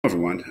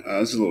everyone.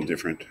 This is a little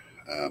different.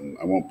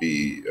 I won't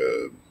be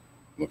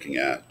looking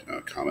at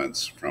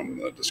comments from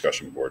the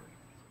discussion board.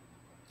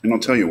 And I'll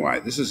tell you why.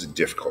 This is a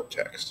difficult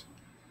text.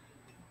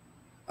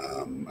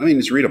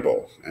 It's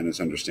readable and it's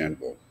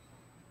understandable.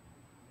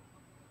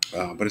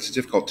 But it's a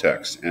difficult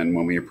text. And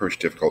when we approach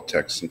difficult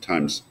texts,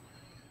 sometimes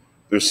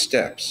there's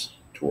steps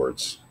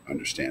towards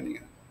understanding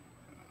it.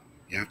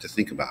 You have to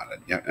think about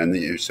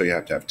it. So you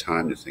have to have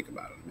time to think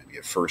about it. Maybe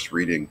a first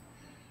reading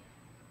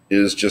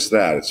is just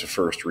that. It's a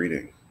first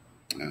reading.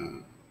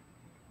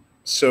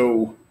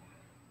 So,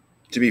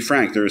 to be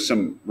frank, there are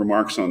some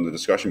remarks on the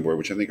discussion board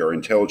which I think are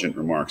intelligent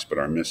remarks, but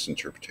are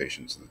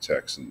misinterpretations of the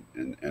text.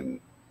 And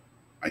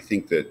I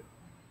think that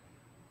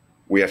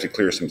we have to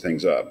clear some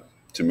things up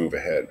to move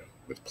ahead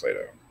with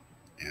Plato.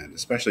 And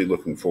especially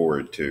looking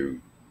forward to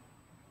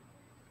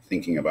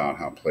thinking about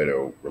how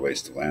Plato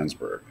relates to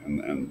Landsberg.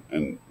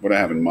 And what I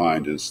have in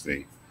mind is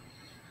the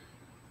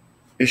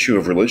issue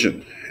of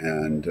religion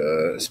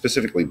and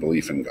specifically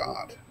belief in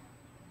God.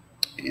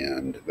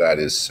 And that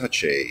is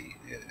such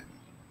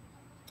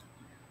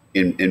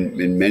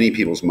in many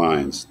people's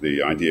minds,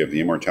 the idea of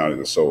the immortality of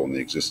the soul and the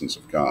existence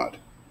of God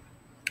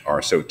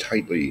are so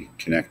tightly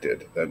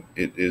connected that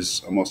it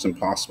is almost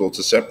impossible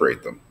to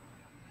separate them,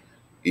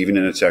 even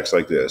in a text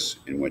like this,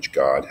 in which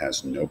God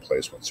has no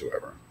place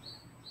whatsoever.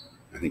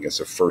 I think that's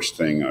the first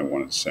thing I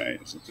wanted to say,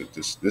 is that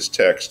this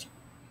text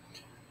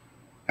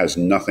has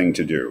nothing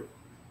to do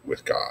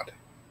with God.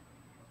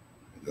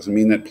 It doesn't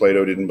mean that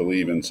Plato didn't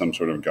believe in some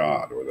sort of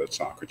God or that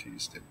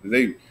Socrates did.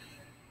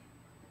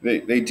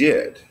 They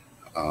did.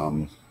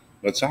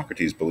 But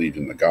Socrates believed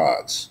in the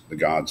gods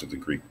of the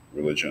Greek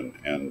religion,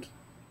 and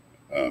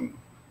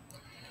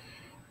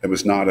it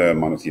was not a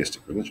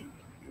monotheistic religion.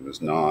 It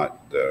was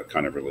not the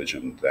kind of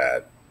religion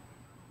that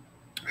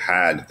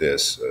had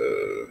this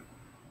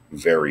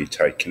very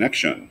tight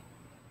connection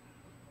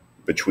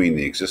between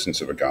the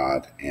existence of a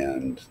God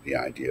and the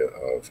idea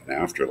of an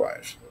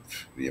afterlife,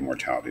 of the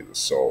immortality of the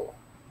soul.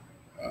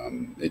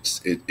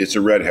 It's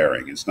a red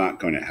herring. It's not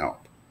going to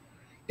help.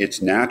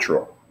 It's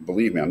natural.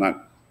 Believe me, I'm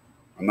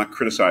not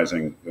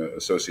criticizing the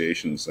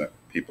associations that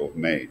people have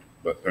made,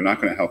 but they're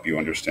not going to help you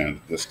understand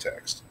this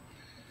text,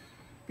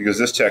 because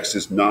this text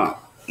is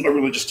not a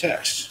religious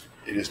text.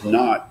 It is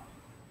not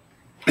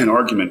an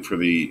argument for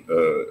the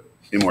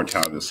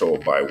immortality of the soul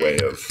by way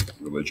of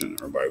religion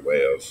or by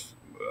way of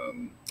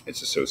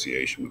its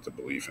association with the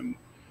belief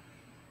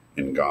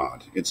in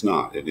God. It's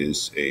not. It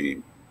is a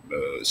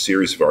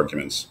series of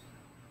arguments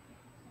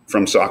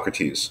from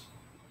Socrates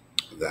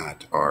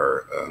that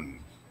are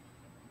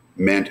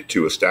meant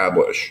to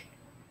establish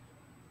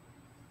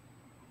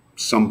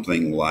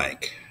something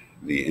like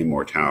the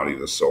immortality of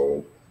the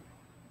soul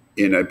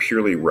in a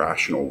purely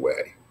rational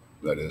way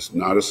that is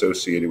not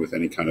associated with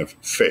any kind of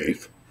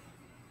faith,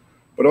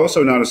 but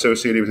also not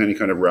associated with any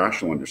kind of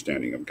rational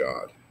understanding of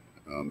God.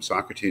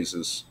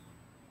 Socrates'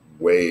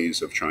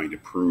 ways of trying to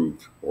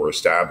prove or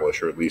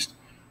establish, or at least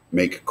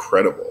make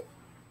credible,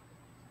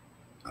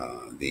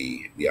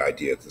 the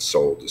idea that the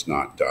soul does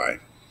not die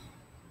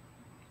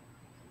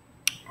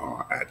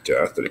at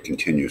death, that it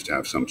continues to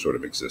have some sort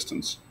of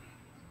existence,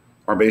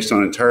 are based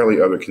on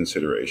entirely other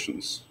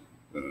considerations.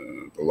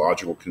 The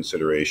logical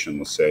consideration,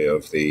 let's say,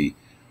 of the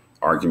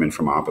argument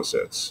from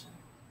opposites,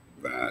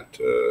 that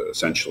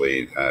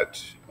essentially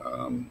that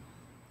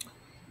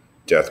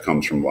death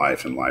comes from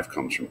life and life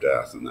comes from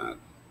death, and that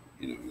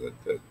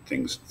that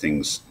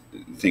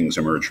things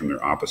emerge from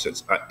their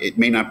opposites. It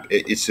may not.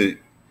 It's a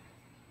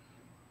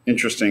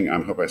interesting.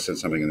 I hope I said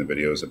something in the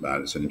videos about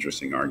it. It's an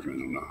interesting argument.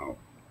 I don't know how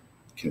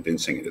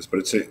convincing it is, but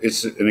it's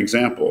an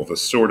example of a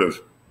sort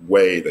of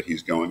way that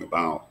he's going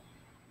about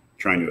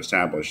trying to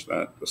establish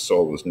that the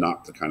soul is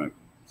not the kind of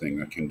thing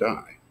that can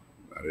die,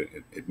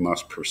 that it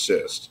must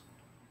persist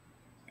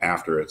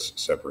after its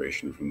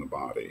separation from the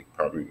body.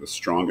 Probably the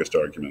strongest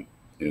argument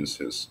is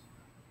his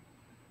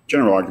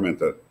general argument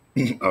that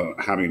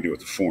having to do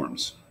with the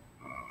forms,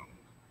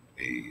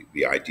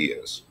 the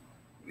ideas,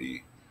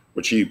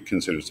 which he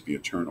considers to be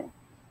eternal,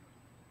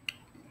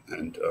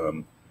 and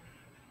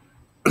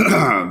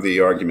the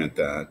argument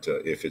that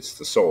if it's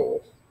the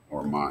soul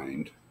or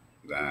mind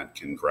that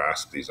can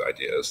grasp these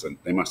ideas, then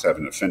they must have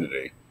an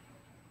affinity.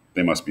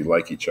 They must be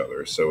like each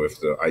other. So if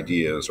the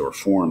ideas or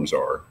forms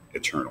are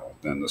eternal,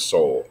 then the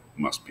soul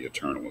must be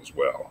eternal as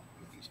well.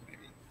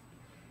 Maybe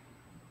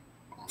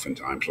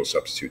oftentimes we'll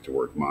substitute the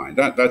word mind.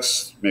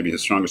 That's maybe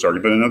his strongest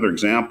argument. But another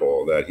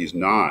example that he's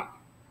not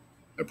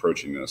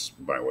approaching this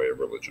by way of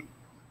religion.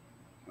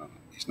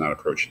 He's not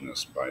approaching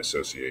this by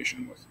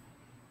association with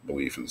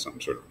belief in some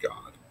sort of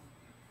God.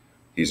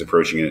 He's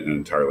approaching it in an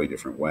entirely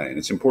different way. And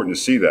it's important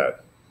to see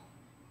that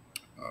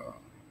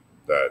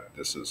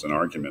this is an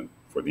argument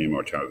for the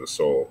immortality of the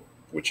soul,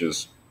 which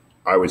is,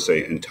 I would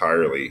say,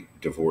 entirely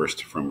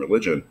divorced from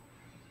religion.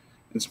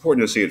 It's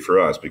important to see it for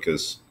us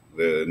because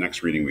the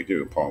next reading we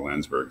do, Paul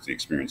Landsberg's The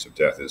Experience of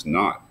Death, is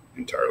not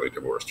entirely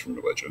divorced from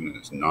religion.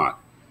 It is not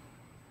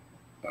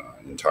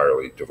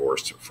entirely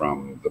divorced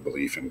from the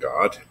belief in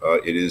God.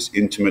 It is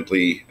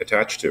intimately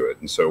attached to it.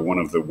 And so one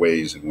of the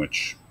ways in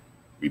which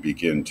we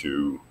begin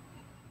to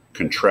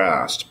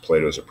contrast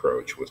Plato's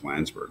approach with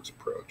Landsberg's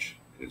approach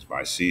is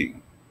by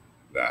seeing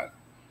that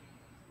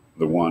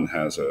the one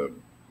has a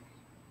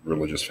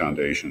religious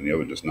foundation and the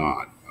other does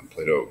not.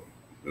 Plato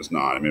does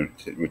not. I mean,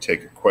 it would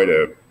take quite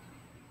a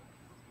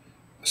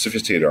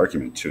sophisticated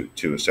argument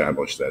to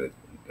establish that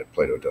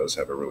Plato does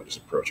have a religious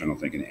approach. I don't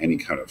think in any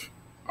kind of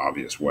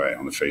obvious way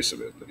on the face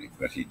of it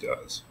that he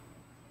does.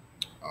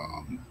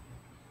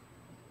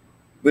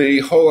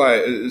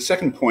 The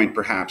second point,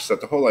 perhaps,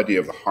 that the whole idea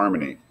of the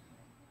harmony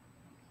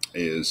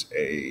is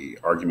a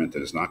argument that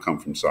does not come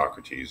from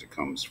Socrates. It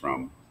comes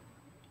from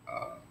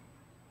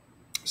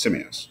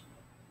Simmias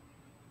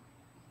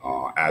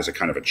as a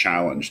kind of a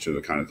challenge to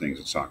the kind of things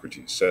that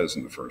Socrates says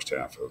in the first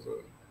half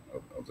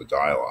of the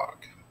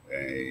dialogue.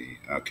 A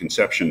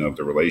conception of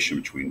the relation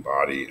between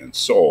body and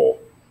soul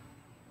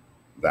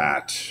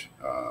that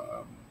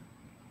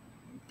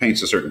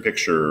paints a certain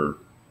picture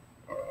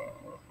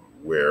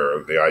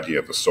where the idea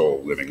of the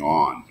soul living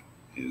on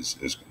is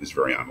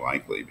very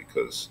unlikely,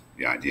 because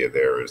the idea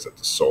there is that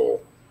the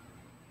soul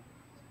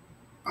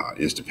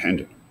is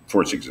dependent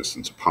for its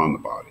existence upon the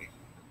body.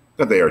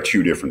 That they are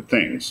two different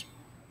things,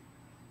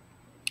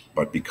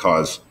 but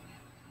because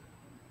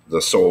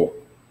the soul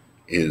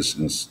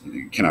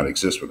cannot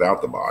exist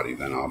without the body,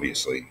 then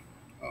obviously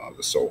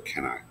the soul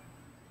cannot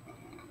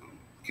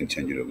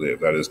continue to live.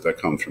 That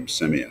comes from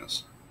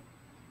Simmias,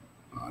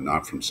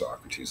 not from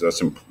Socrates.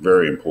 That's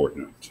very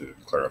important to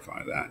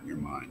clarify that in your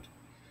mind.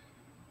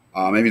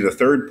 Maybe the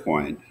third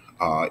point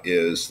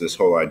is this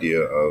whole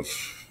idea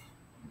of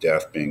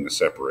death being the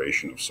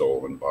separation of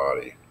soul and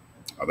body.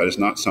 That is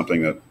not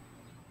something that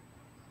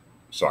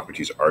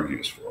Socrates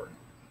argues for.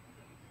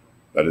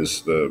 That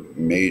is the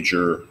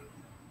major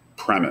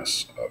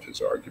premise of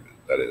his argument.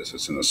 That is,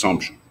 it's an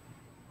assumption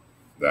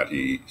that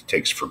he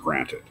takes for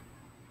granted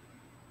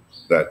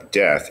that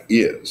death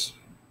is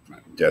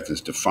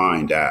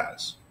defined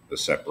as the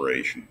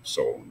separation of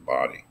soul and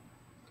body.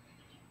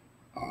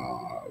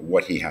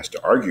 What he has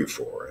to argue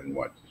for, and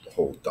what the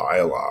whole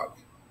dialogue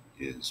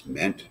is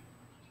meant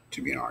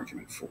to be an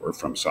argument for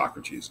from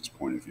Socrates'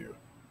 point of view,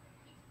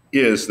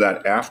 is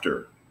that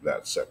after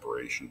that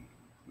separation,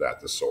 that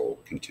the soul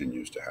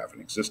continues to have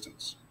an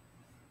existence.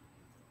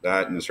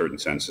 That, in a certain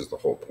sense, is the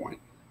whole point,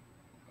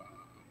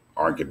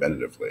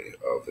 argumentatively,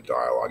 of the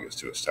dialogue, is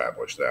to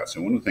establish that.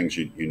 So one of the things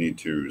you need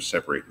to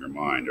separate in your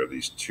mind are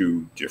these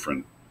two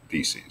different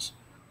theses.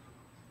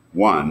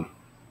 One,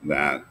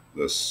 that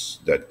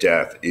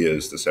death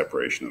is the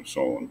separation of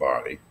soul and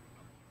body.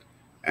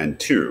 And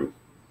two,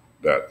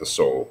 that the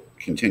soul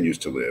continues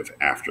to live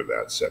after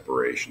that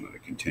separation, that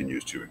it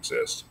continues to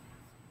exist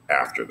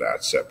after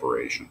that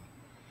separation.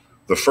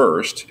 The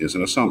first is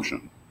an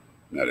assumption.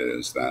 That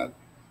is,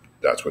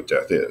 that's what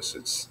death is.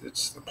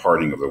 It's the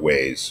parting of the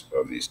ways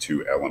of these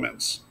two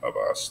elements of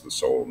us, the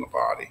soul and the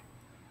body.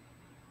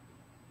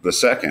 The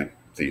second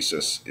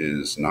thesis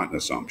is not an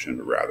assumption,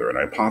 but rather an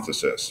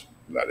hypothesis.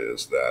 That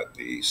is, that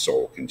the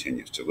soul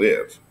continues to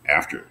live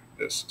after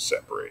this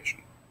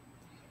separation.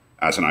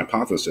 As an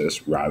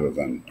hypothesis, rather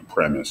than a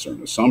premise or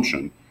an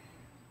assumption,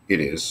 it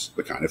is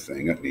the kind of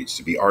thing that needs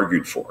to be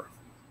argued for.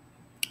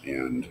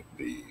 And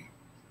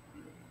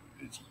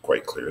it's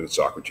quite clear that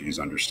Socrates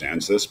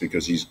understands this,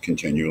 because he's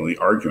continually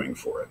arguing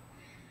for it.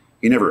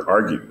 He never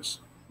argues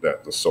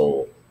that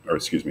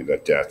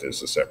that death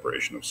is the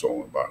separation of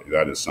soul and body.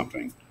 That is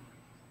something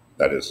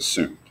that is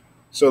assumed.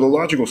 So the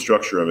logical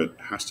structure of it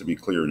has to be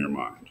clear in your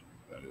mind.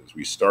 That is,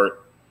 we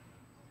start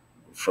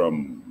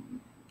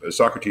from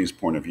Socrates'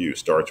 point of view,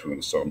 starts with an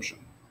assumption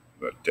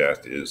that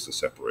death is the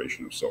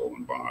separation of soul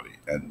and body.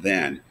 And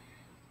then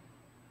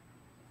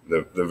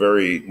the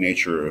very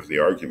nature of the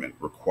argument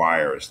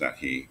requires that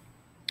he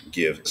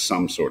give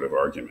some sort of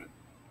argument,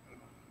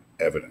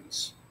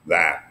 evidence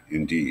that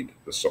indeed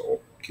the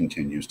soul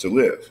continues to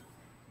live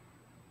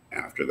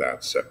after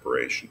that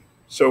separation.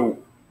 So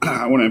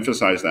I want to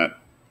emphasize that,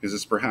 because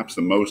it's perhaps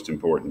the most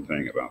important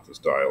thing about this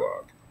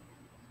dialogue,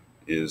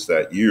 is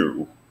that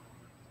you,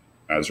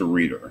 as a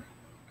reader,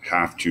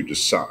 have to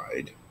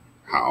decide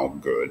how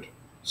good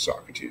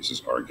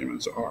Socrates'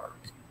 arguments are.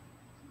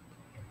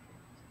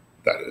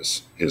 That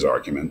is, his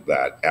argument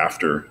that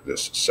after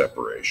this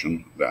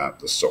separation, that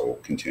the soul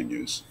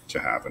continues to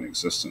have an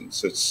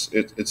existence.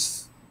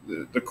 It's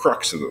the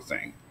crux of the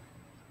thing.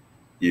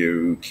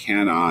 You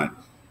cannot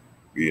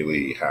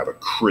really have a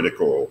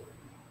critical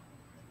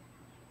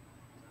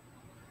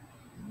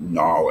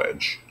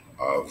knowledge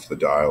of the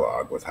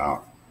dialogue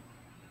without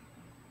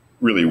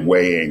really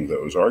weighing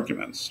those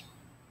arguments.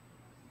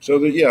 So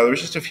there's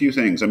just a few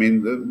things. I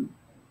mean, the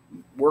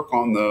work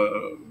on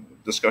the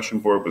discussion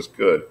board was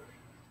good,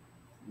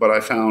 but I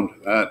found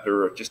that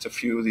there are just a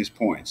few of these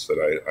points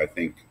that I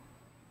think,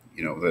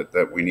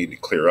 that we need to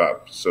clear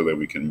up so that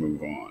we can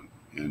move on.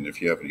 And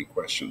if you have any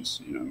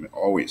questions,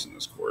 always in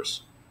this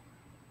course,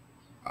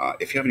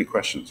 if you have any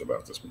questions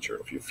about this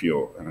material, if you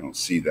feel, and I don't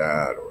see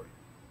that,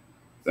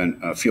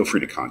 then feel free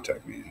to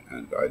contact me,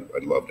 and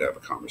I'd love to have a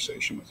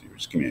conversation with you.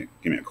 Just give me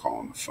a call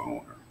on the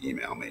phone or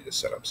email me to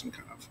set up some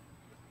kind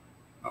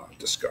of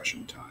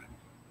discussion time.